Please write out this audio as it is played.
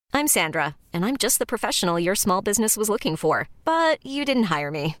I'm Sandra, and I'm just the professional your small business was looking for. But you didn't hire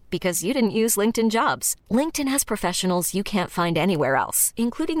me because you didn't use LinkedIn Jobs. LinkedIn has professionals you can't find anywhere else,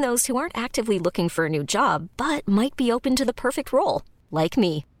 including those who aren't actively looking for a new job, but might be open to the perfect role, like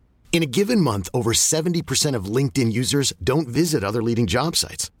me. In a given month, over 70% of LinkedIn users don't visit other leading job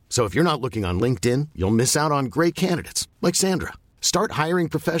sites. So if you're not looking on LinkedIn, you'll miss out on great candidates like Sandra. Start hiring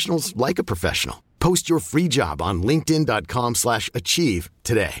professionals like a professional. Post your free job on linkedin.com/achieve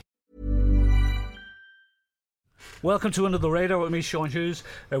today. Welcome to Under the Radar with me, Sean Hughes.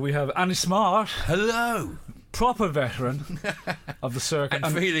 We have Andy Smart. Hello. Proper veteran of the circuit.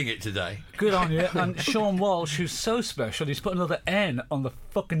 I'm feeling it today. Good on you. And Sean Walsh, who's so special, he's put another N on the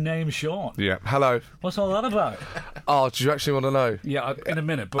fucking name Sean. Yeah, hello. What's all that about? Oh, do you actually want to know? Yeah, in a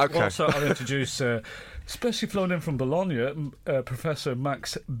minute. But Okay. also I'll introduce, especially flown in from Bologna, Professor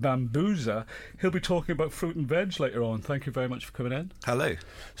Max Bambuza. He'll be talking about fruit and veg later on. Thank you very much for coming in. Hello.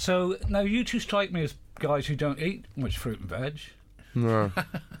 So, now you two strike me as guys who don't eat much fruit and veg. No.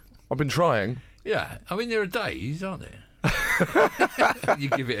 I've been trying. Yeah, I mean, there are days, aren't there? You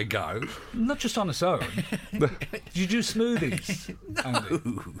give it a go. Not just on its own. Do you do smoothies? Andy?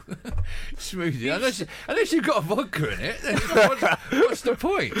 Smoothie. Unless you've got a vodka in it, then what's the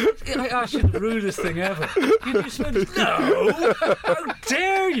point? I asked you the rudest thing ever. You do smoothies? No! How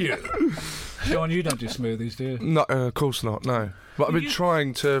dare you? Sean, you don't do smoothies, do you? No, of course not, no. But I've been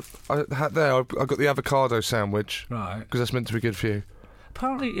trying to... I got the avocado sandwich. Right. Because that's meant to be good for you.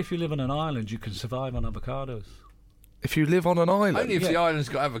 Apparently, if you live on an island, you can survive on avocados. If you live on an island... Only if the island's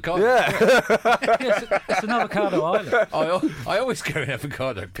got avocado. Yeah. Yes, it's an avocado island. I always carry an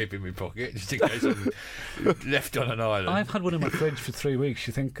avocado pip in my pocket, just in case I'm left on an island. I've had one in my fridge for 3 weeks.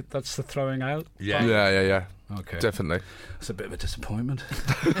 You think that's the throwing out? Yeah. Yeah. Okay. Definitely. It's a bit of a disappointment.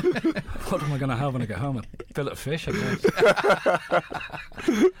 What am I going to have when I get home? A fillet of fish, I guess.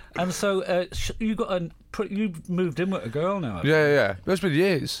 And so you moved in with a girl now. haven't you? Yeah. It's been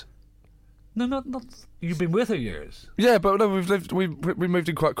years. No, not. You've been with her years. Yeah, but no, we moved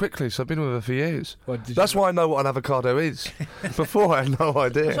in quite quickly, so I've been with her for years. Well, That's why I know what an avocado is. Before, I had no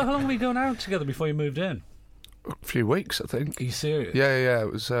idea. So how long were you going out together before you moved in? A few weeks, I think. Are you serious? Yeah. It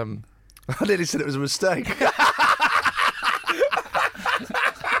was... I nearly said it was a mistake.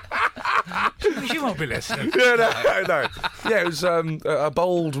 She won't be listening. No. Yeah, it was a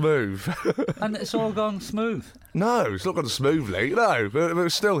bold move. And it's all gone smooth. No, it's not gone smoothly. No, but we're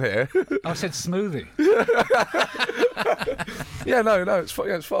still here. I said smoothie. Yeah, no, it's fine.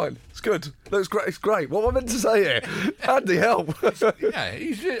 Yeah, it's fine. It's good. No, it's great. It's great. What am I meant to say here? Andy, help.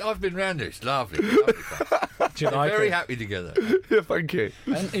 Yeah, I've been round there. It's lovely. Fun. Do you like Very it? happy together. Yeah, thank you.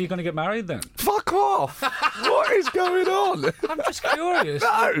 And are you going to get married then? Fuck off. What is going on? I'm just curious.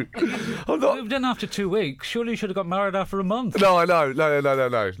 No, I'm not. Moved in after 2 weeks. Surely you should have got married after a month. No, I know. No.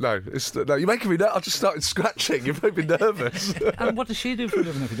 You're making me nervous. I just started scratching. You've made me nervous. And what does she do for a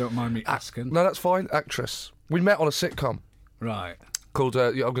living, if you don't mind me asking? No, that's fine. Actress. We met on a sitcom Right. called.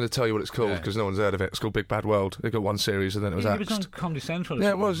 I'm going to tell you what it's called because no one's heard of it. It's called Big Bad World. They got one series and then it was It axed. was on Comedy Central. or Yeah,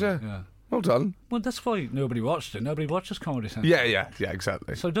 it something, was. wasn't Yeah. it? Well done. Well, that's why nobody watched it. Nobody watches Comedy Central. Yeah,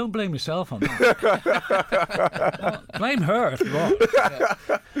 exactly. So don't blame yourself on that. Well, blame her if you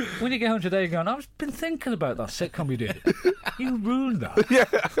want. When you get home today going, I've been thinking about that sitcom you did. You ruined that. Yeah.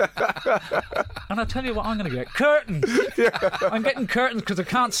 And I'll tell you what I'm going to get. Curtains. I'm getting curtains because I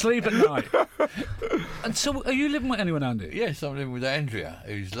can't sleep at night. And so are you living with anyone, Andy? Yes, I'm living with Andrea,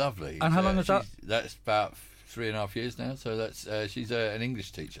 who's lovely. And how long is that? That's about 3.5 years now. So that's she's an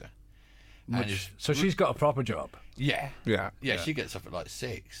English teacher. So she's got a proper job. Yeah. Yeah. She gets up at like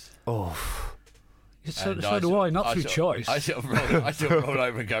 6. Oh. So And do I, not through choice. I sort of roll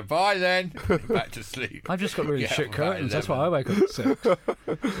over and go, bye then, back to sleep. I've just got really Yeah, shit about curtains. That's 11. why I wake up at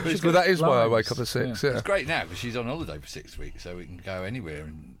 6. But that is why I blinds. wake up at 6. Yeah. It's great now because she's on holiday for 6 weeks, so we can go anywhere.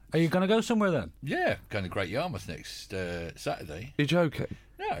 And Are you going to go somewhere then? yeah, going to Great Yarmouth next Saturday. You're joking?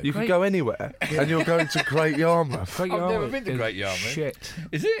 No, You Great- could go anywhere, and you're going to Great Yarmouth. Great I've never Yarmouth been to is Great Yarmouth. Shit.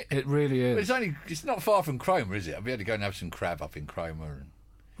 Is it? It really But is. it's not far from Cromer, is it? I'll be able to go and have some crab up in Cromer. And...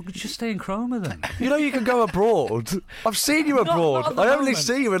 Well, could you just stay in Cromer then? You know you can go abroad. I've seen you abroad. not at the I only moment.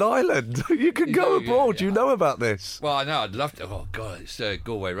 see you in Ireland. You can go do, yeah, abroad. yeah. You know about this. Well, I know. I'd love to. Oh God, it's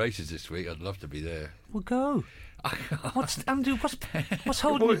Galway races this week. I'd love to be there. Well, go. Andy, what's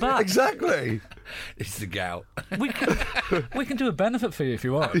holding you back? Exactly. It's the gout. We can do a benefit for you if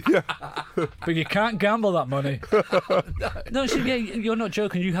you want. But you can't gamble that money. No, so you're not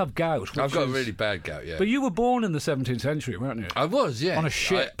joking. You have gout. I've got a is- really bad gout. Yeah. But you were born in the 17th century, weren't you? I was, yeah. On a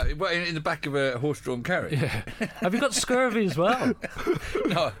ship. Well, in the back of a horse-drawn carriage. Yeah. Have you got scurvy as well?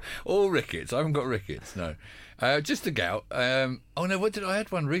 No, all rickets. I haven't got rickets, no. Just the gout. Oh no, what did I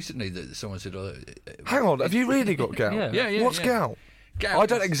had one recently that someone said? Hang on, have you really got gout? Yeah. What's gout? Gout I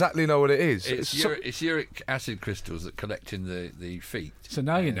don't exactly know what it is. It's uric acid crystals that collect in the feet. So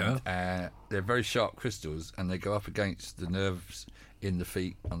now you know. They're very sharp crystals, and they go up against the nerves in the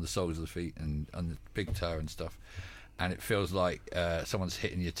feet, on the soles of the feet, and on the big toe and stuff. And it feels like someone's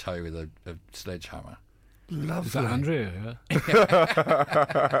hitting your toe with a sledgehammer. Lovely. Is that Andrea?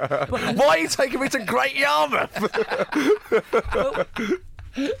 Yeah. Why are you taking me to Great Yarmouth?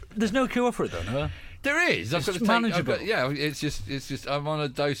 There's no cure for it, though, no? There is. It's manageable. It's just. I'm on a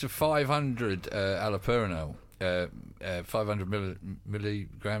dose of 500 allopurinol, 500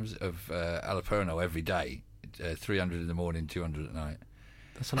 milligrams of allopurinol every day. 300 in the morning, 200 at night.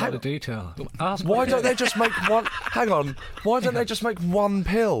 That's a lot of detail. Why don't they just make one? Hang on. Why don't they just make one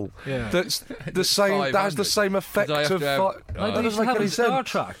pill that's the same? That has the same effect of. Like they used to have in Star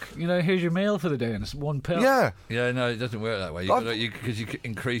Trek. You know, here's your meal for the day, and it's one pill. Yeah. Yeah. No, it doesn't work that way. Because you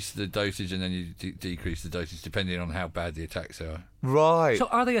increase the dosage and then you decrease the dosage depending on how bad the attacks are. Right. So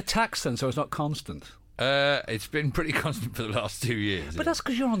are they attacks then? So it's not constant. It's been pretty constant for the last 2 years. But that's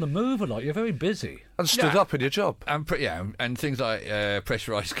because you're on the move a lot. You're very busy. And stood up in your job. And things like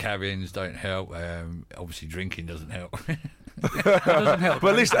pressurised cabins don't help. Obviously, drinking doesn't help. That doesn't help.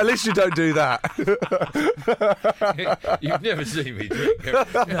 Well, at least you don't do that. You've never seen me drink.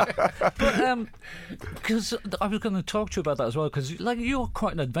 But because I was going to talk to you about that as well. Because you're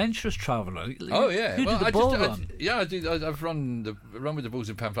quite an adventurous traveller. Oh yeah, you did the bull run. I do. I've run with the bulls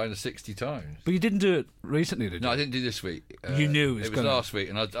in Pamplona 60 times. But you didn't do it recently, did you? No, I didn't do this week. You knew it was last week,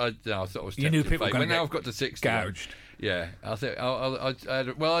 and I thought it was. You knew people were going to now I've got to 60. Gouged. Yeah, I think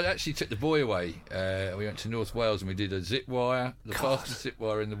I actually took the boy away. We went to North Wales and we did a zip wire, the fastest zip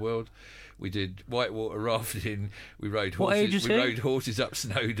wire in the world. We did whitewater rafting. We rode horses. What age is he? We rode horses up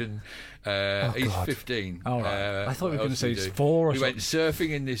Snowdon. He's 15. All right. I thought you were going to say he's 4 or something. We went surfing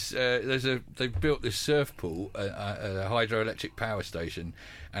in this. They've built this surf pool, a hydroelectric power station,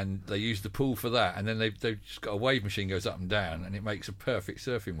 and they use the pool for that. And then they've just got a wave machine goes up and down, and it makes a perfect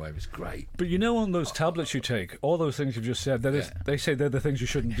surfing wave. It's great. But you know, on those tablets you take, all those things you've just said, they say they're the things you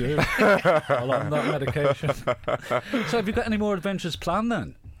shouldn't do. A lot of that medication. So have you got any more adventures planned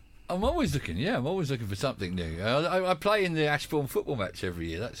then? I'm always looking. Yeah, I'm always looking for something new. I play in the Ashbourne football match every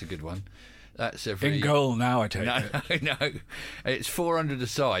year. That's a good one. That's every in goal now. I take it. No, it's 400 a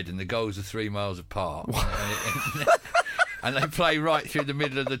side, and the goals are 3 miles apart. And they play right through the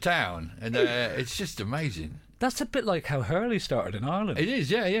middle of the town, and it's just amazing. That's a bit like how Hurley started in Ireland. It is,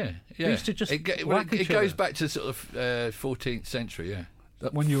 yeah. They used to just it goes back to sort of 14th century, yeah.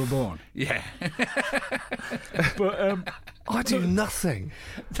 When you were born. Yeah. But I do nothing.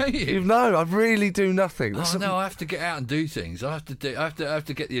 Don't you? No, I really do nothing. No, I have to get out and do things. I have to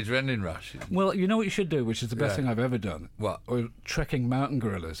get the adrenaline rush. Well, you know what you should do, which is the best thing I've ever done. What? Or trekking mountain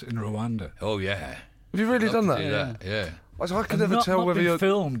gorillas in Rwanda. Oh yeah. Have you really done that? Do that? Yeah. I can never tell whether you're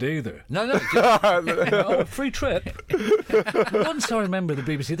filmed either. No. Free trip. Once I remember the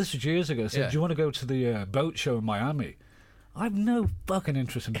BBC. This was years ago. Said, "Do you want to go to the boat show in Miami?" I've no fucking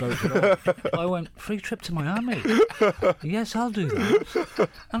interest in boats at all. I went, free trip to Miami. Yes, I'll do that.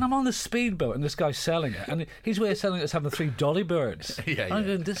 And I'm on the speedboat and this guy's selling it. And his way of selling it is having 3 dolly birds. I'm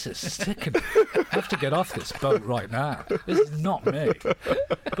going, this is sickening. I have to get off this boat right now. This is not me.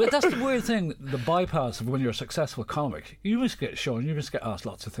 But that's the weird thing, the bypass of when you're a successful comic. You must get shown, you must get asked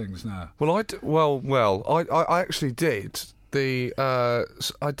lots of things now. Well, I actually did. I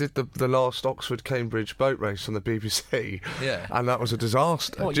did the last Oxford-Cambridge boat race on the BBC, and that was a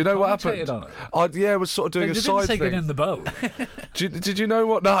disaster. Oh, do you know what happened? On it? I was sort of doing a side thing. You didn't say get in the boat. Did you know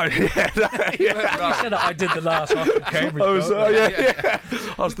what? No. You said I did the last Oxford-Cambridge boat race.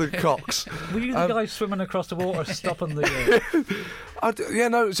 I was the Cox. Were you the guy swimming across the water, stopping the...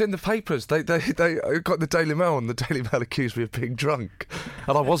 No, it was in the papers. They got the Daily Mail, and the Daily Mail accused me of being drunk,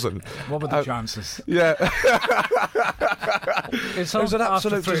 and I wasn't. What were the chances? Yeah. It was an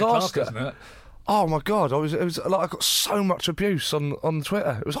absolute disaster, isn't it? Oh my God! It was like I got so much abuse on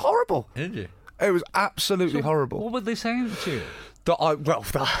Twitter. It was horrible. Did you? It was absolutely horrible. What were they saying to you?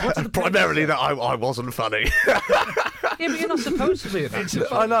 Primarily that I wasn't funny. Yeah, but you're not supposed to be.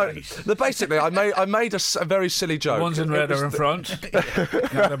 I know. Basically, I made a very silly joke. The ones in red are in front,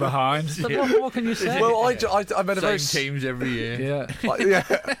 the other behind. What can you say? Well, I made a very teams every year. Yeah.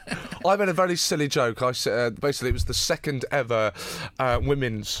 I made a very silly joke. I said basically it was the second ever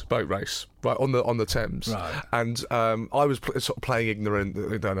women's boat race. Right on the Thames, right. And I was sort of playing ignorant,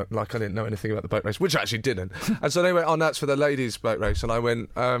 like I didn't know anything about the boat race, which I actually didn't. And so they went, "Oh, that's for the ladies' boat race," and I went,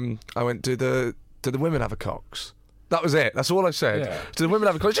 "Do the women have a Cox?" That was it. That's all I said. Yeah. To the women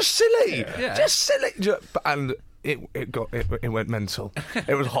having college, just silly. Yeah. Just silly. And it went mental.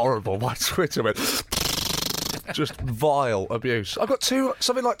 It was horrible. My Twitter went... just vile abuse. I've got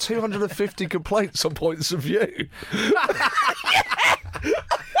something like 250 complaints on Points of View.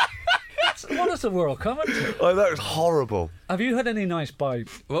 What is the world coming to? Oh, that was horrible. Have you had any nice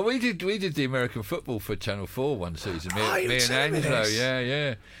bites? Well, we did the American football for Channel 4 one season. Me and Angelo,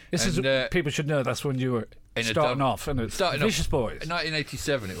 yeah. People should know that's when you were starting off, and it's Vicious Boys.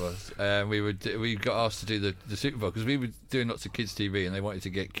 1987 it was. We got asked to do the Super Bowl because we were doing lots of kids TV, and they wanted to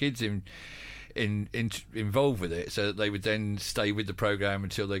get kids involved with it, so that they would then stay with the programme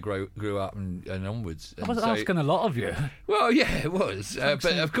until they grew up and onwards. I was asking a lot of you. Well, yeah, it was. But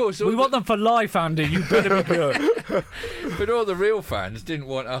of course, we want them for life, Andy. You better be good. But all the real fans didn't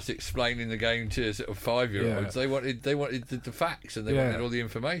want us explaining the game to sort of 5-year-olds. Yeah. They wanted the facts, and they wanted all the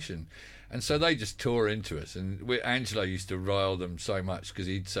information. And so they just tore into us, and Angelo used to rile them so much because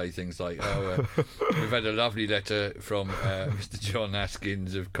he'd say things like, we've had a lovely letter from Mr. John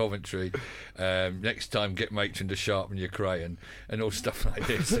Askins of Coventry. Next time, get matron to sharpen your crayon, and all stuff like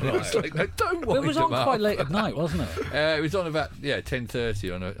this. And it was like, no, don't wind It was on them quite up. late at night, wasn't it? It was on about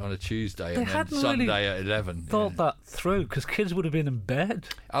 10:30 on a Tuesday, and then Sunday really at 11. Thought that through because kids would have been in bed.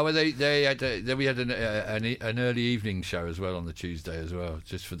 Oh, well, they had we had an early evening show as well on the Tuesday as well,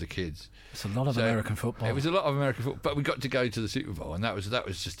 just for the kids. It's a lot of American football. It was a lot of American football, but we got to go to the Super Bowl, and that was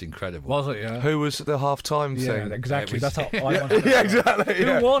just incredible. Was it? Yeah. Who was the half-time thing? Yeah, exactly. That's how I wanted to Yeah, exactly.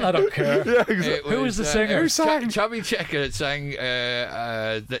 Who won? I don't care. Yeah, exactly. Who was the singer? Who sang? Chubby Checker sang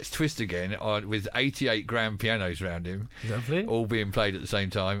Let's Twist Again with 88 grand pianos around him. Lovely. All being played at the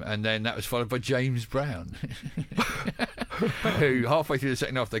same time, and then that was followed by James Brown, who halfway through the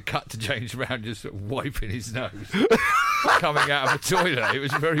second half they cut to James Brown just sort of wiping his nose coming out of a toilet. It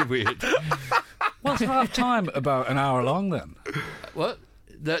was very weird. Was half time about an hour long then? What?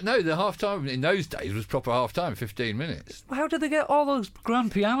 The half time in those days was proper half time, 15 minutes. How did they get all those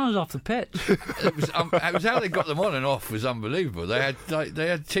grand pianos off the pitch? It was how they got them on and off was unbelievable. They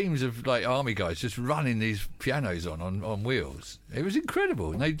had teams of like army guys just running these pianos on wheels. It was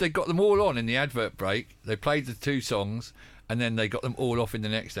incredible. And they got them all on in the advert break. They played the 2 songs, and then they got them all off in the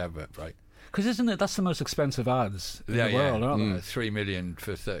next advert break. Because isn't it that's the most expensive ads in the world, aren't they? 3 million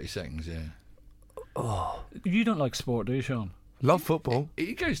for 30 seconds. Yeah. Oh, you don't like sport, do you, Sean? Love football.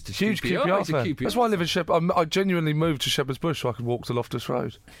 He goes to huge QPR. QPR fan. That's why I live in Shepherd. I genuinely moved to Shepherd's Bush so I could walk to Loftus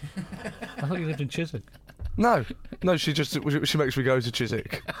Road. I thought you lived in Chiswick. No, she makes me go to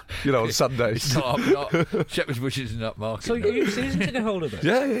Chiswick, on Sundays. Shepherd's Bush isn't upmarket. So you season ticket holder then?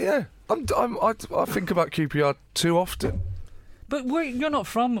 Yeah. I think about QPR too often. But you're not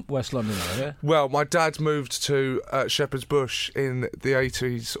from West London, are you? Well, my dad moved to Shepherd's Bush in the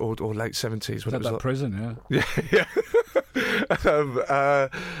 80s or late 70s. When it was that prison, yeah.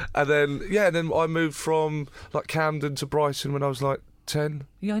 And then I moved from like Camden to Brighton when I was like 10.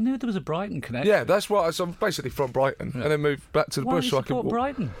 Yeah, I knew there was a Brighton connection. Yeah, that's why I'm basically from Brighton, and then moved back to the bush so I could walk.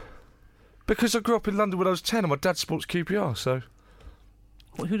 Brighton? Because I grew up in London when I was 10, and my dad supports QPR, so.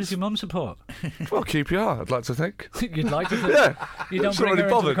 Well, who does your mum support? Well, QPR, I'd like to think. You'd like to think? Yeah. You don't bring her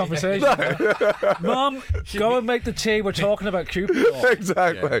into the conversation. No. Mum, go and make the tea. We're talking about QPR.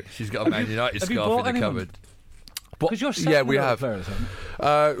 Exactly. Yeah, she's got a Man United scarf in the cupboard. Because you're selling we have players,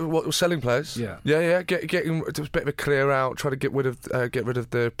 haven't you? Selling players. Yeah. Getting a bit of a clear out, trying to get rid of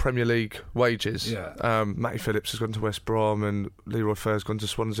the Premier League wages. Yeah. Matty Phillips has gone to West Brom, and Leroy Fair's gone to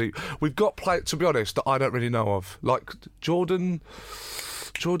Swansea. We've got players, to be honest, that I don't really know of, like Jordan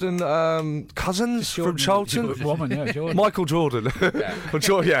Cousins from Charlton. Jordan. Michael Jordan.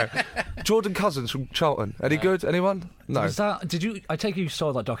 Jordan Cousins from Charlton. Any good? Anyone? No. I take it you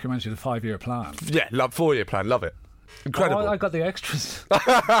saw that documentary, The 5-Year Plan? Yeah, 4-year plan. Love it. Incredible. I got the extras.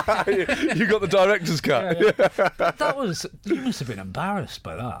 You got the director's cut. Yeah. You must have been embarrassed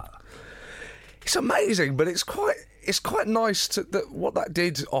by that. It's amazing, but it's quite nice that what that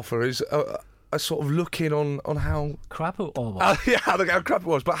did offer is a sort of look in on how crap it all was. How crap it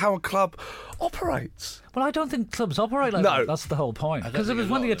was, but how a club operates. Well, I don't think clubs operate like that. That's the whole point. Because it was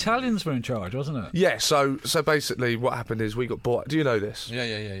when the Italians were in charge, wasn't it? Yeah. So basically, what happened is we got bought. Do you know this?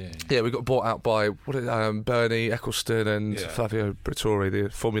 Yeah. Yeah, we got bought out by Bernie Ecclestone and Flavio Briatore, the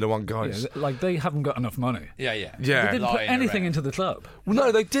Formula One guys. Yeah, like they haven't got enough money. Yeah. They didn't put anything into the club. Well,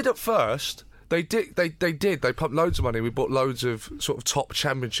 no, they did at first. They did. They pumped loads of money. We bought loads of sort of top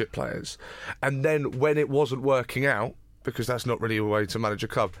championship players, and then when it wasn't working out, because that's not really a way to manage a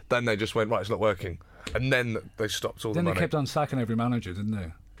club, then they just went, right, it's not working, and then they stopped all the money. Then they kept on sacking every manager, didn't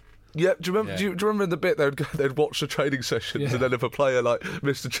they? Yeah, do you remember? Yeah. Do you remember in the bit they'd watch the training sessions, Yeah. and then if a player like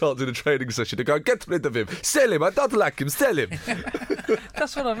missed a chance in a training session, they'd go, "Get rid of him, sell him. I don't like him, sell him."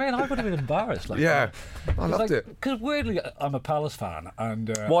 That's what I mean. I would have been embarrassed. Like Yeah, that. I loved it. Because weirdly, I'm a Palace fan,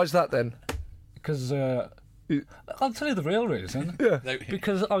 and Why is that then? because I'll tell you the real reason. Yeah.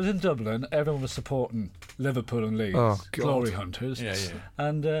 Because I was in Dublin, everyone was supporting Liverpool and Leeds, Oh, God. glory hunters. Yeah, yeah.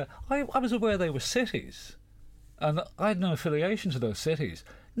 And I was aware they were cities, and I had no affiliation to those cities.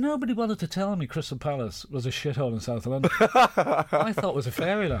 Nobody wanted to tell me Crystal Palace was a shithole in South London. I thought it was a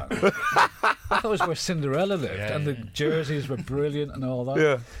fairyland. I thought it was where Cinderella lived, and the jerseys were brilliant and all that.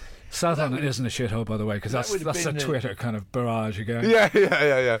 Yeah. South London isn't a shithole, by the way, because that that's would have a been the- Twitter kind of barrage again. Yeah.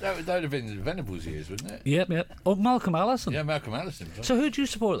 That would have been the Venables years, wouldn't it? Yep. Oh, Malcolm Allison. Yeah, Malcolm Allison. So who do you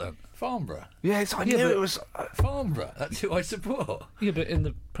support then? Farnborough. Yes, I Yeah, knew but- it was. Farnborough. That's who I support. Yeah, but in the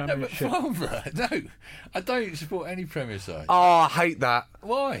No, but Premiership. Farnborough. No, I don't support any Premier side. Oh, I hate that.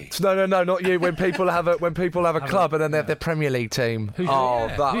 Why? No, not you. When people have a club and then they have their Premier League team. Who's oh,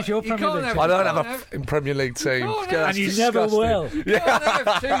 your, that. who's your You Premier can't League have- team? I don't You have can't a Premier League team. can't have- Yeah, And you that's never disgusting. will. You can't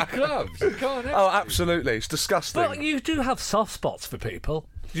have two clubs. You can't have Oh, absolutely. It's disgusting. But you do have soft spots for people.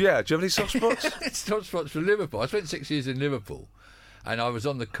 Yeah, do you have any soft spots? It's top spots for Liverpool. I spent 6 years in Liverpool, and I was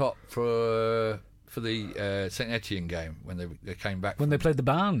on the cop for the St Etienne game when they came back. When they played the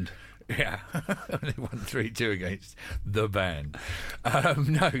band. Yeah, they won 3-2 against the band.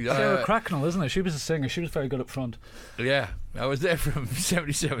 No, Sarah Cracknell, isn't it? She was a singer. She was very good up front. yeah, I was there from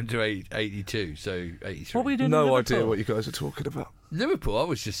 77 to 82, so 83. What were you doing in No Liverpool? idea what you guys are talking about. Liverpool, I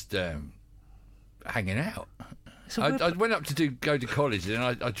was just hanging out. So I went up to go to college, and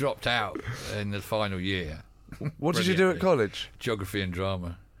I dropped out in the final year. What did you do at college? Geography and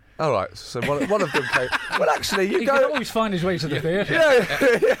drama. All right, so one of them came. Well, actually, you he could go. always find his way to the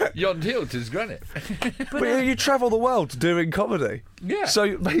theatre. Yond Hilton's granite. But you travel the world doing comedy. Yeah.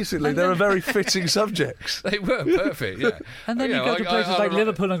 So basically, they're very fitting subjects. They were perfect, yeah. And then you know, go to places like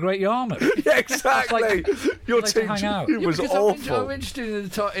Liverpool and Great Yarmouth. Yeah, exactly. Your like to hang teaching out. it was because awful. I'm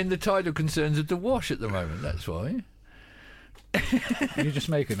interested in the tidal concerns of the Wash at the moment. That's why. You're just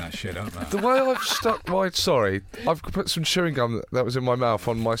making that shit up, man. The way I've stuck my I've put some chewing gum that was in my mouth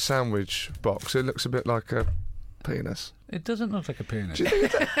on my sandwich box. It looks a bit like a penis. It doesn't look like a penis.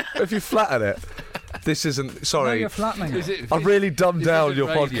 If you flatten it, this isn't. No, Sorry, you're flattening Is it. it? I've really dumbed This down isn't your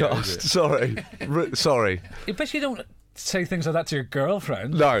radio, podcast. is it? Sorry, sorry. I bet you don't say things like that to your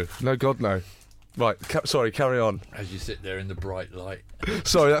girlfriend. No, God, no. Right, sorry. Carry on. As you sit there in the bright light.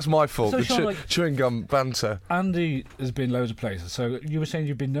 Sorry, that's my fault. So, The Sean, like- chewing gum banter. Andy has been loads of places, so you were saying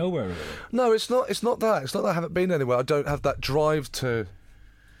you've been nowhere really. No, it's not. It's not that. It's not that I haven't been anywhere. I don't have that drive to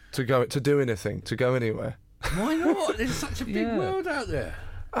go to do anything, to go anywhere. Why not? There's such a big Yeah. world out there.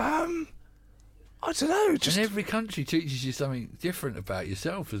 I don't know. Just And every country teaches you something different about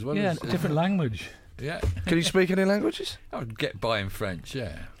yourself as well. Yeah, as, different language. Yeah. can you speak any languages? I would get by in French,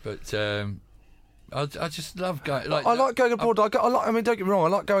 yeah. But I just love going. I like going abroad. I mean, don't get me wrong. I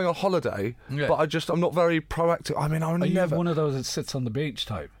like going on holiday, Yeah. but I'm not very proactive. I mean, I Are never. you one of those that sits on the beach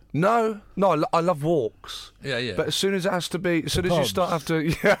type? No, I love walks. Yeah. But as soon as it has to be, as soon as you pubs. start have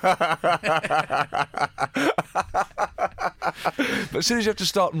to, but as soon as you have to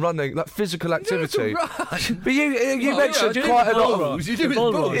start running, like physical activity. But you Well, mentioned yeah, quite a the lot bull of. run. You do The it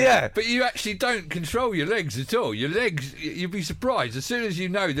bull bull run. Yeah. But you actually don't control your legs at all. Your legs, you'd be surprised. As soon as you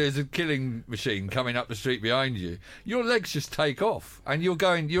know there's a killing machine coming up the street behind you, your legs just take off. And you're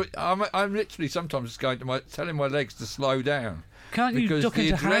going, I'm literally sometimes going to telling my legs to slow down. Can't you Because duck the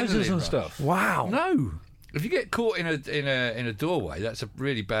into houses adrenaline and rush. stuff? Wow. No. If you get caught in a doorway, that's a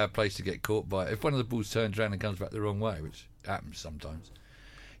really bad place to get caught by. If one of the bulls turns around and comes back the wrong way, which happens sometimes,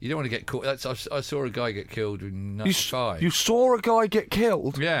 you don't want to get caught. I saw a guy get killed in '95. You saw a guy get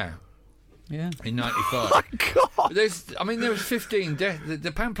killed. Yeah, Yeah. in '95. My God. There was 15 deaths.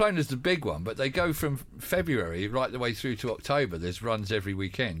 The Pamplona's the big one, but they go from February right the way through to October. There's runs every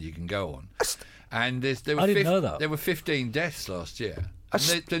weekend you can go on. And there were I didn't know that. There were 15 deaths last year. And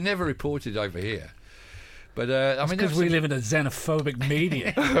they're never reported over here. But I mean, Because we live in a xenophobic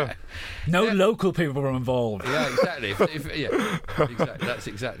media. No local people were involved. Yeah, exactly. Exactly. That's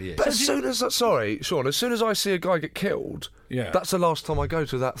exactly it. But as soon as sorry, Sean, as soon as I see a guy get killed, Yeah. that's the last time I go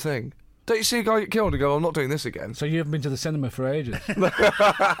to that thing. Don't you see a guy get killed and go, I'm not doing this again? So you haven't been to the cinema for ages? Well,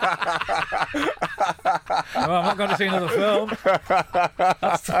 I'm not going to see another film.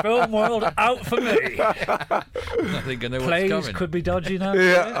 That's the film world out for me. I think I know what's Plays coming. could be dodgy now.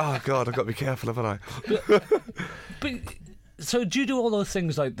 Yeah. Oh God, I've got to be careful, haven't I? But so do you do all those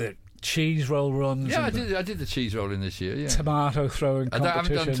things like the cheese roll runs. Yeah, and I did the cheese rolling this year. Yeah. Tomato throwing I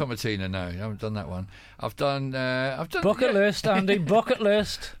competition. haven't done tomatina. No, I haven't done that one. I've done. Bucket list, Andy. Bucket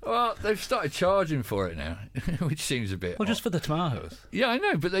list. Well, they've started charging for it now, which seems a bit. Well, just for the tomatoes. Yeah, I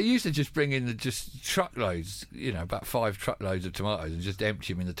know, but they used to just bring in just truckloads, about 5 truckloads of tomatoes, and just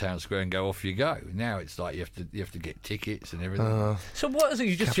empty them in the town square and go off you go. Now it's like you have to get tickets and everything. So what is it?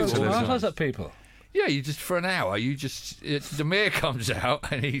 You just throw Capitalism. tomatoes at people? Yeah, you just for an hour. The mayor comes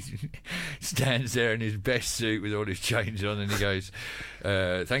out and he stands there in his best suit with all his chains on, and he goes,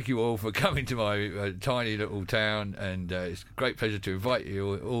 "Thank you all for coming to my tiny little town, and it's a great pleasure to invite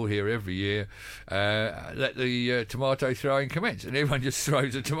you all here every year. Let the tomato throwing commence," and everyone just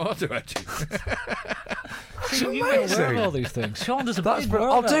throws a tomato at you. So you get aware of all these things. Sean, there's a big world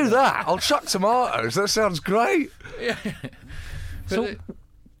I'll out do there. that. I'll chuck tomatoes. That sounds great. So,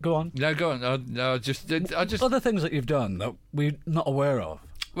 go on. No, go on. I just. Other things that you've done that we're not aware of.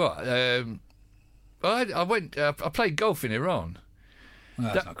 Well, I went. I played golf in Iran.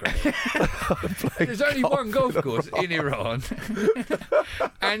 Well, that's not great. There's only one golf course in Iran,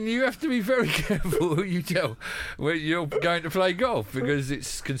 and you have to be very careful who you tell when you're going to play golf because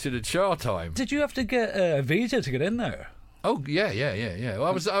it's considered Shah time. Did you have to get a visa to get in there? Oh yeah.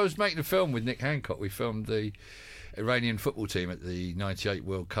 Well, I was making a film with Nick Hancock. We filmed the Iranian football team at the '98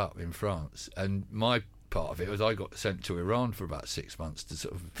 World Cup in France, and my part of it was I got sent to Iran for about 6 months to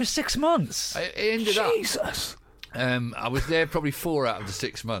sort of. For 6 months? It ended up. Jesus. I was there probably 4 out of the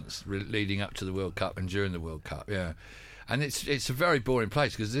 6 months leading up to the World Cup and during the World Cup. Yeah, and it's a very boring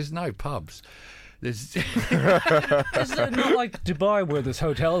place because there's no pubs. There's Is it not like Dubai where there's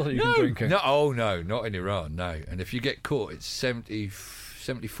hotels that you can drink in? no, not in Iran. No, and if you get caught, it's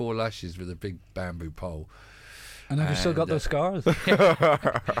 74 lashes with a big bamboo pole. And have you still got those scars? It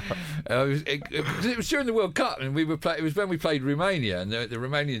was during the World Cup, and it was when we played Romania, and the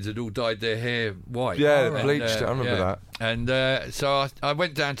Romanians had all dyed their hair white. Yeah, And, bleached. I remember that. And so I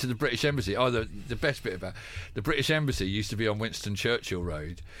went down to the British Embassy. Oh, the best bit about the British Embassy used to be on Winston Churchill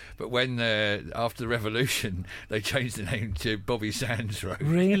Road, but when after the Revolution they changed the name to Bobby Sands Road.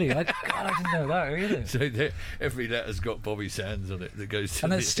 Really? I didn't know that, really. So every letter's got Bobby Sands on it that goes to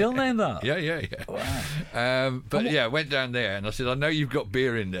And it's still named that? Yeah. Wow. But yeah, I went down there and I said, I know you've got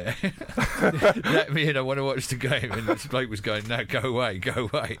beer in there. Let me in, I want to watch the game. And this bloke was going, no, go away.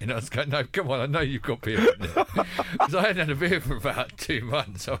 And I was going, no, come on, I know you've got beer in there. Because I hadn't had a beer for about 2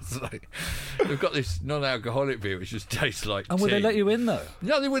 months. I was like, we've got this non-alcoholic beer which just tastes like And would tea. they let you in, though?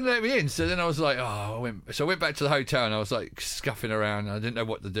 No, they wouldn't let me in. So then I was like, I went back to the hotel and I was like scuffing around. And I didn't know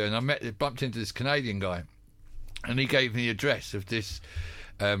what to do. And I bumped into this Canadian guy. And he gave me the address of this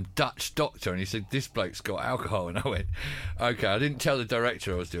Dutch doctor, and he said, this bloke's got alcohol. And I went, okay. I didn't tell the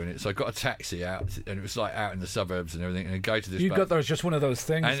director I was doing it, so I got a taxi out, and it was like out in the suburbs and everything, and I go to this You bloke. got there as just one of those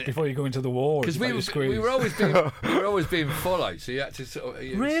things And- before you go into the war. Because we were always being followed, so you had to sort of.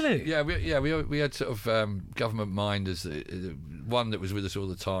 Really? Yeah, we had sort of government minders, one that was with us all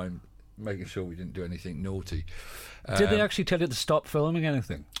the time, making sure we didn't do anything naughty. Did they actually tell you to stop filming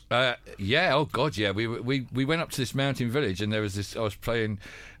anything? Yeah. Oh God, yeah. We went up to this mountain village, and there was this. I was playing,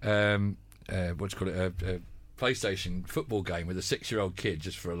 a PlayStation football game with a 6-year-old kid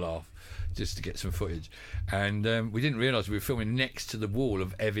just for a laugh, just to get some footage. And we didn't realise we were filming next to the wall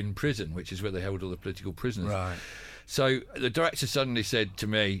of Evin Prison, which is where they held all the political prisoners. Right. So the director suddenly said to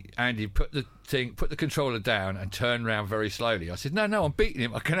me, Andy, put the controller down and turn around very slowly. I said, no, I'm beating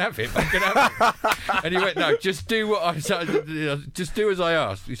him. I can have him. And he went, no, just do what I said. Just do as I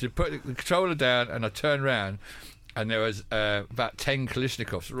asked. He said, put the controller down, and I turned around, and there was about 10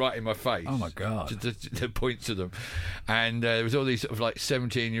 Kalashnikovs right in my face. Oh, my God. To point to them. And there was all these sort of like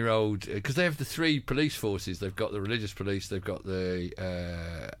 17-year-old... Because they have the 3 police forces. They've got the religious police, they've got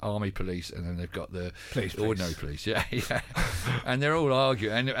the army police, and then they've got the ordinary police. Yeah. And they're all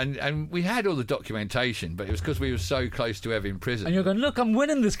arguing. And we had all the documentation, but it was because we were so close to Evin Prison. And you're going, look, I'm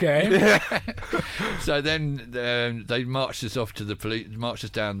winning this game. So then they marched us off to the police, marched us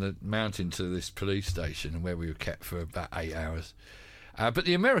down the mountain to this police station where we were kept for about 8 hours. But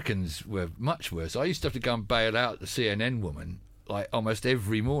the Americans were much worse. I used to have to go and bail out the CNN woman like almost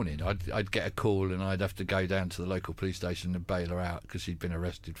every morning. I'd get a call and I'd have to go down to the local police station and bail her out because she'd been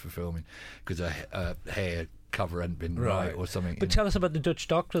arrested for filming because her hair cover hadn't been right or something. But tell us about the Dutch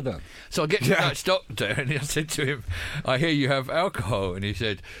doctor then. So I get to the Dutch doctor and I said to him, I hear you have alcohol. And he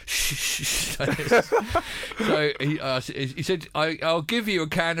said, shh. So he said, I'll give you a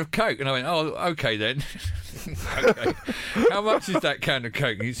can of Coke. And I went, oh, okay then. Okay. How much is that can of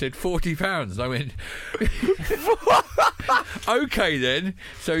Coke? And he said, £40. And I went, okay then.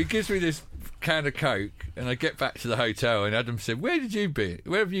 So he gives me this can of Coke, and I get back to the hotel, and Adam said, "Where have you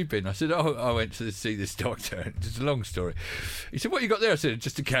been?" I said, "Oh, I went to see this doctor." It's a long story. He said, "What you got there?" I said,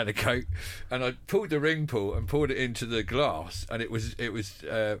 "Just a can of Coke," and I pulled the ring pull and poured it into the glass, and it was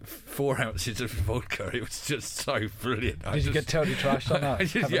 4 ounces of vodka. It was just so brilliant. Did you get totally trashed on that?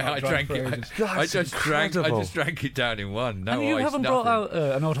 I drank it. I just drank it down in one. No and you ice, haven't nothing. brought out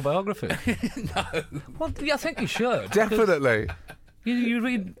an autobiography? No. Well, I think you should. Definitely. You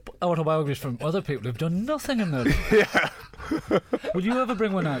read autobiographies from other people who've done nothing in their life. Yeah. Would you ever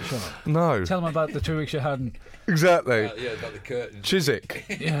bring one out, Sean? No. Tell them about the 2 weeks you had in... Exactly. Yeah, about the curtains. Chiswick.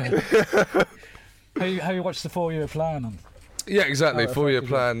 Yeah. how you watched the 4-year plan? And Yeah, exactly. Oh, 4-year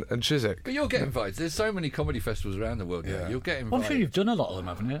plan and Chiswick. But you'll get invited. There's so many comedy festivals around the world now. You'll get invited. well, I'm sure you've done a lot of them,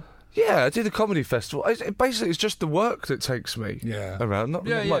 haven't you? Yeah, I did the comedy festival. Basically, it's just the work that takes me around, not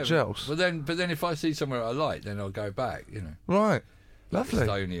much else. But then if I see somewhere I like, then I'll go back. You know. Right. Like Lovely.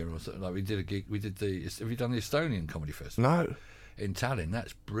 Estonia or something. Like we did a gig. We did the. Have you done the Estonian Comedy Festival? No. In Tallinn,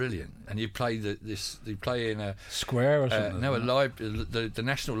 that's brilliant. And you play You play in a Square or something. the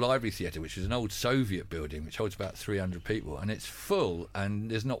National Library Theatre, which is an old Soviet building which holds about 300 people, and it's full.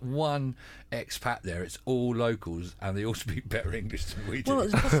 And there's not one expat there. It's all locals, and they all speak better English than we do. Well,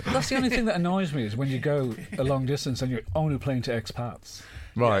 that's the only thing that annoys me is when you go a long distance and you're only playing to expats.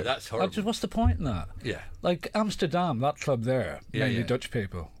 Right. Yeah, that's horrible. What's the point in that? Yeah. Like Amsterdam, that club there, mainly yeah. Dutch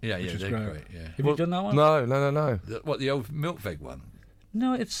people. Yeah, which is they're great. great, yeah. Have you done that one? No. The old Milkveg one?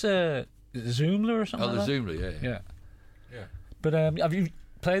 No, it's Zoomler or something. Oh, the like that? Zoomler, yeah. But have you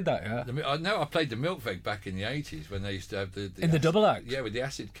played that? Yeah. I played the Milkveg back in the 80s when they used to have the In the double act? Yeah, with the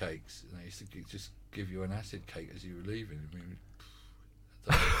acid cakes. And they used to just give you an acid cake as you were leaving.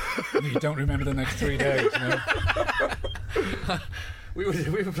 I mean, You don't remember the next 3 days. No? we were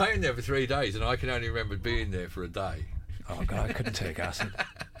playing there for 3 days, and I can only remember being there for a day. Oh God, I couldn't take acid.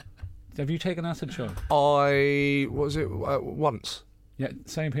 Have you taken acid, Sean? Once. Yeah,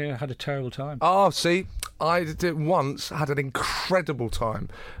 same here. Had a terrible time. Oh, see, I did it once, had an incredible time.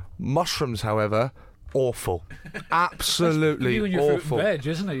 Mushrooms, however, awful. Absolutely you and your awful. fruit and veg,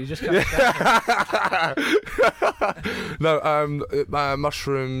 isn't it? You just can't. No,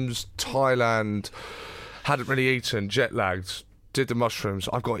 mushrooms, Thailand, hadn't really eaten, jet lagged. Did the mushrooms.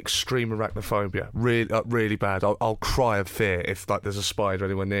 I've got extreme arachnophobia, really bad. I'll cry of fear if there's a spider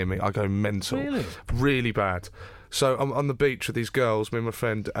anywhere near me. I go mental, really bad. So I'm on the beach with these girls, me and my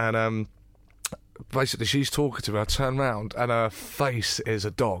friend, and basically she's talking to me. I turn round and her face is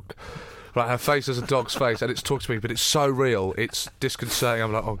a dog. Right, her face is a dog's face, and it's talking to me, but it's so real, it's disconcerting.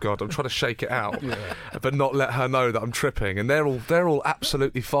 I'm like, oh God, I'm trying to shake it out, but not let her know that I'm tripping. And they're all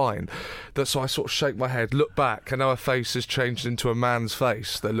absolutely fine. So I sort of shake my head, look back, and now her face has changed into a man's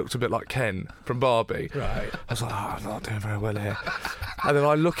face that looked a bit like Ken from Barbie. Right. I was like, oh, I'm not doing very well here. And then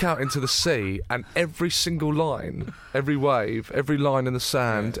I look out into the sea, and every single line, every wave, every line in the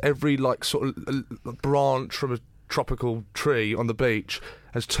sand, every sort of branch from a tropical tree on the beach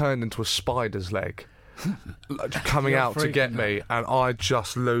has turned into a spider's leg coming out to get me, and I'm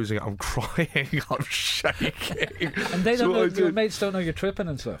just losing it. I'm crying, I'm shaking. And they don't know, your mates don't know you're tripping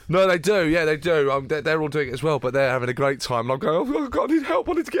and stuff? No, they do, yeah, they do. They're all doing it as well, but they're having a great time. And I'm going, oh God, I need help,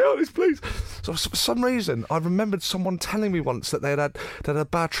 I need to get out of this, please. So for some reason, I remembered someone telling me once that they had a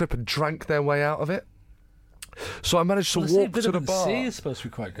bad trip and drank their way out of it. So I managed to walk to the bar. C is supposed to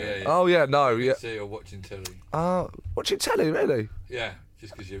be quite good. Yeah. Oh yeah, no, yeah. See, or watching telly. Watching telly, really? Yeah,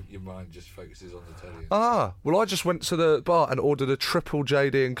 just because your mind just focuses on the telly. Well, I just went to the bar and ordered a triple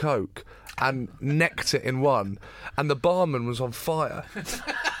JD and Coke and necked it in one, and the barman was on fire.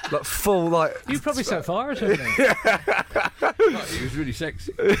 Full. You probably set fire to him. Right, he was really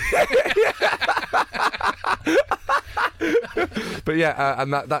sexy. But yeah,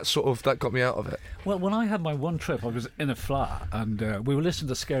 and that got me out of it. Well, when I had my one trip, I was in a flat, and we were listening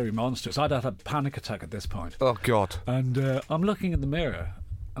to Scary Monsters. I'd had a panic attack at this point. Oh God! And I'm looking in the mirror,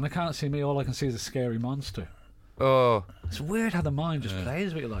 and I can't see me. All I can see is a scary monster. Oh, it's weird how the mind just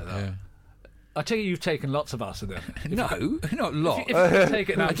plays with you like that. Yeah. I take it you've taken lots of acid then. No, not a lot. If you take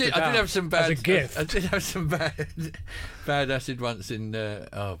it I did have some bad. As a gift. I did have some bad acid once in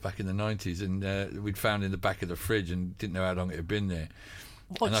back in the 90s, and we'd found in the back of the fridge and didn't know how long it had been there.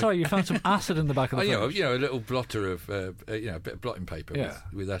 What? Sorry, you found some acid in the back of the fridge? You know, a little blotter of a bit of blotting paper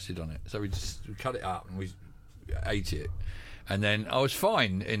with acid on it. So we cut it up and we ate it. And then I was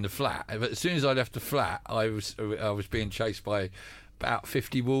fine in the flat, but as soon as I left the flat, I was being chased by about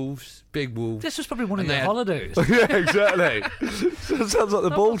 50 wolves, big wolves. This was probably one of And your they had- holidays. Yeah, exactly. Sounds like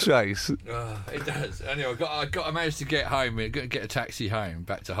the ball chase. It does. Anyway, I managed to get home, get a taxi home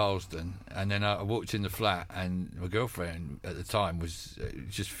back to Harlesden, and then I walked in the flat, and my girlfriend at the time was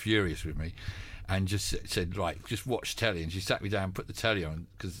just furious with me, and just said, "Right, just watch telly." And she sat me down, put the telly on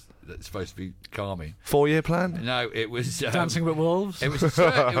because it's supposed to be calming. 4-year plan? No, it was Dancing with Wolves. It was a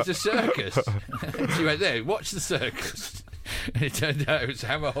circus. And she went, "There, watch the circus." And it turned out it was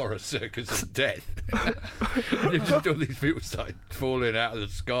Hammer Horror Circus of Death. And just all these people started falling out of the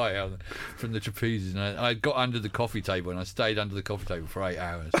sky from the trapezes. And I got under the coffee table, and I stayed under the coffee table for 8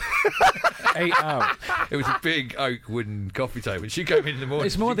 hours. 8 hours. It was a big oak wooden coffee table. And she came in the morning.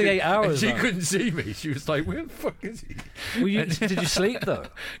 It's more she than could- 8 hours, And she though. couldn't see me. She was like, "Where the fuck is he?" Did you sleep though?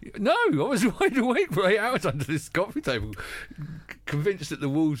 No, I was wide awake for 8 hours under this coffee table, convinced that the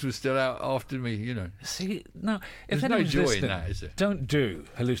wolves were still out after me, you know. See, no. If There's no anyone's joy in listening, that, is there? don't do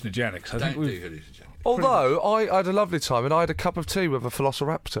hallucinogenics. I Don't think do we've. hallucinogenics. Although, I had a lovely time, and I had a cup of tea with a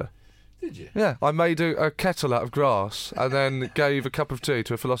Velociraptor. Did you? Yeah, I made a kettle out of grass and then gave a cup of tea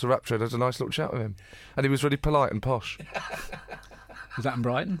to a Velociraptor and had a nice little chat with him. And he was really polite and posh. Was that in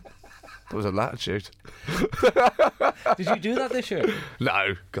Brighton? That was a latitude. Did you do that this year?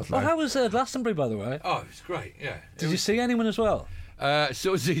 No, God no. Well, how was Glastonbury, by the way? Oh, it's great, yeah. Did you see anyone as well?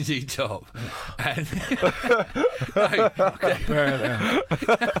 Saw ZZ Top, and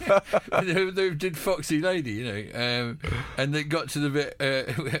they did Foxy Lady, you know, and they got to the bit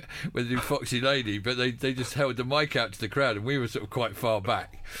where they did Foxy Lady, but they just held the mic out to the crowd, and we were sort of quite far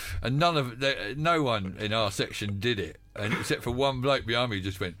back, and no one in our section did it, and except for one bloke behind me who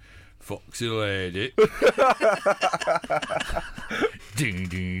just went, "Foxy Lady." Ding,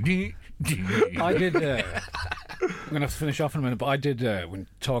 ding, ding, ding. I did. I'm going to have to finish off in a minute, but I did, when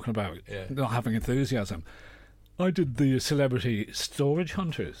talking about not having enthusiasm, I did the Celebrity Storage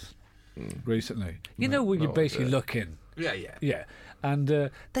Hunters recently. You know, where you basically look in. Yeah, yeah. Yeah. And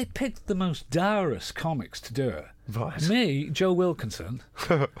they picked the most dourest comics to do it. Right. Me, Joe Wilkinson,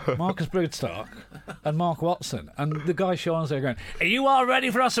 Marcus Broodstock, and Mark Watson. And the guy Sean's there going, "Are you all ready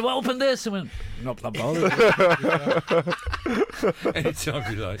for us to open this?" I went, "Not that bothered."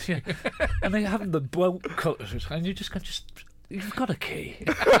 Anytime you like. Yeah. And they have the bolt cutters, and you just go, you've got a key.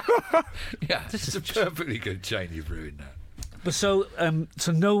 Yeah, it's a perfectly good chain you've ruined now. But so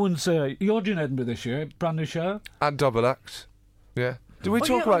no one's. You're doing Edinburgh this year, brand new show. And double act. Yeah. Did we Oh,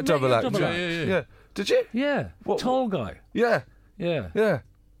 talk yeah, about double act? Double Act. Yeah. Did you? Yeah, What- tall guy. Yeah. Yeah. Yeah.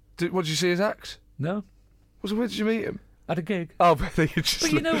 What did you see his act? No, Where did you meet him? at a gig. Oh, but you just.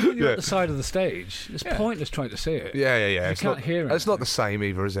 But you know, when you're yeah. at the side of the stage, it's pointless trying to see it. Yeah. You It's can't not, hear it. It's not the same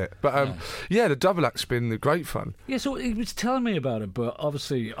either, is it? But yeah, the double act's been great fun. Yeah, so he was telling me about it, but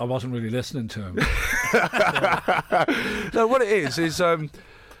obviously I wasn't really listening to him. No, what it is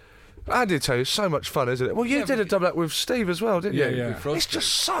Andy tell you, it's so much fun, isn't it? Well, you did a double act with Steve as well, didn't Yeah, you? yeah. It's just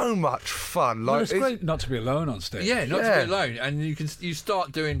so much fun. Well, Like it's great not to be alone on stage. Yeah, not Yeah. to be alone, and you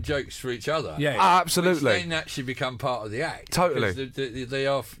start doing jokes for each other. Yeah. Absolutely. Which then actually become part of the act. Totally.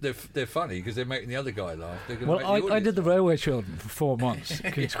 Because they're funny because they're making the other guy laugh. They're gonna Well, make I audience did the laugh. Railway Children for 4 months,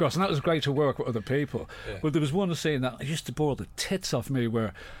 King's Cross, and that was great to work with other people. Yeah. But there was one scene that used to bore the tits off me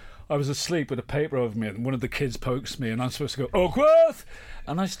where I was asleep with a paper over me and one of the kids pokes me and I'm supposed to go, "Oakworth!"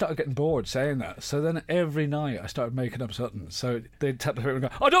 And I started getting bored saying that. So then every night I started making up something. So they'd tap the paper and go,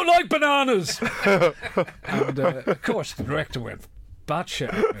 "I don't like bananas!" And of course the director went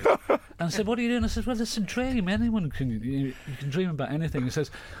batshit at me. And I said, "What are you doing?" I said, "Well, it's a dream. Anyone can, you can dream about anything." He says,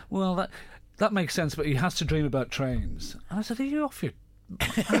 "Well, that makes sense, but he has to dream about trains." And I said, "Are you off your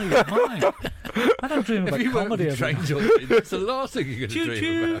mind? I don't dream about If you comedy went every with night." trains, that's the last thing you're going to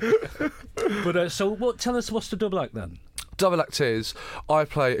dream about. But so, tell us what's the double act then? Double act is I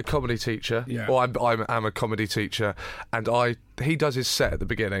play a comedy teacher, Yeah. or I'm a comedy teacher, and he does his set at the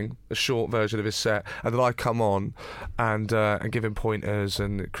beginning, a short version of his set, and then I come on and give him pointers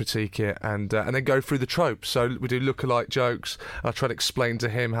and critique it, and then go through the tropes. So we do lookalike jokes. I try to explain to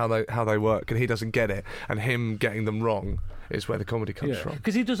him how they work, and he doesn't get it, and him getting them wrong is where the comedy comes from.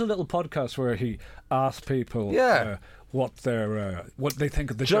 Because he does a little podcast where he asks people Yeah. what they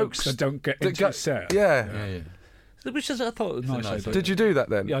think of the jokes that don't get into the set. Yeah. Yeah. Which is, I thought, was a nice idea. Did you do that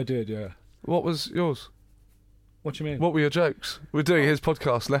then? Yeah, I did, yeah. What was yours? What do you mean? What were your jokes? We're doing his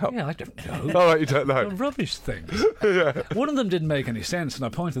podcast now. Yeah, I don't know. All right, you don't They're know. rubbish things. One of them didn't make any sense, and I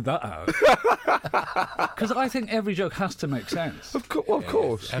pointed that out. Because I think every joke has to make sense. Of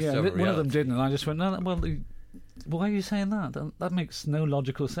course. Has to Yeah, have a one of them reality. didn't, and I just went, "No, well, why are you saying that? That makes no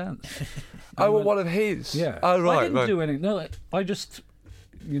logical sense." Oh, well, one of his. Yeah. Oh, right. I didn't right. do anything. No, I just,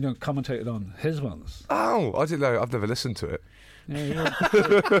 commentated on his ones. Oh, I didn't know. I've never listened to it. Yeah,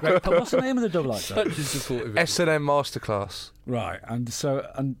 great. What's the name of the double actor? Such a supportive. S&M Masterclass. Right, and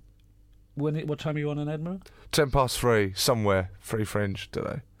what time are you on in Edinburgh? 3:10, somewhere. Free Fringe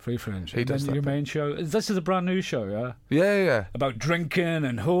today. Free Fringe. He does then your that main show. This is a brand new show, yeah? Yeah. About drinking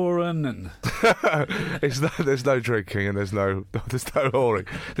and whoring and... There's no drinking and there's no whoring.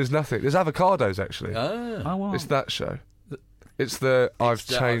 There's nothing. There's avocados, actually. Ah. Oh, wow. It's that show. It's the I've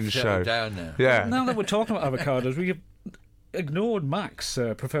changed show. I've down now. Yeah. Now that we're talking about avocados, we ignored Max,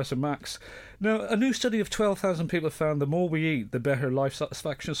 Professor Max. Now, a new study of 12,000 people found the more we eat, the better life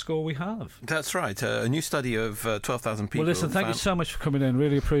satisfaction score we have. That's right. A new study of 12,000 people. Well, listen, thank you so much for coming in.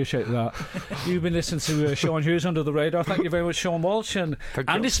 Really appreciate that. You've been listening to Sean Hughes, Under the Radar. Thank you very much, Sean Walsh and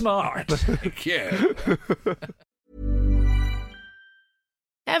Andy Smart. Yeah.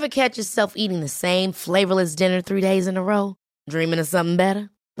 Ever catch yourself eating the same flavorless dinner 3 days in a row? Dreaming of something better?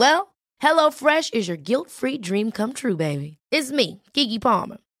 Well, HelloFresh is your guilt-free dream come true, baby. It's me, Keke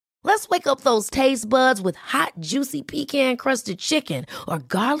Palmer. Let's wake up those taste buds with hot, juicy pecan-crusted chicken or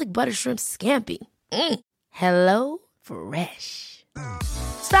garlic butter shrimp scampi. Hello Fresh.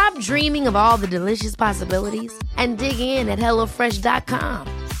 Stop dreaming of all the delicious possibilities and dig in at HelloFresh.com.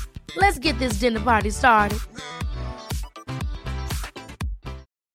 Let's get this dinner party started.